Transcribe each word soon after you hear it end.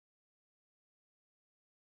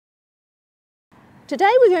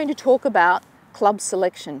Today we're going to talk about club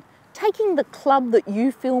selection, taking the club that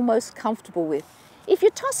you feel most comfortable with. If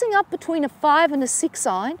you're tossing up between a 5 and a 6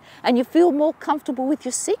 iron and you feel more comfortable with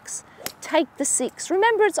your 6, take the 6.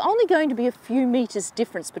 Remember, it's only going to be a few meters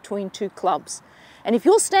difference between two clubs. And if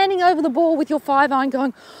you're standing over the ball with your 5 iron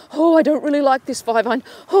going, oh, I don't really like this 5 iron,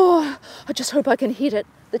 oh, I just hope I can hit it,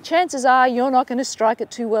 the chances are you're not going to strike it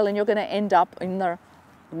too well and you're going to end up in the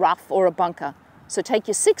rough or a bunker. So take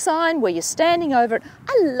your 6 iron where you're standing over it.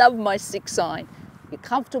 I love my 6 iron. You're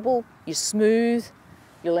comfortable, you're smooth,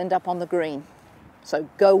 you'll end up on the green. So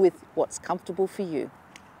go with what's comfortable for you.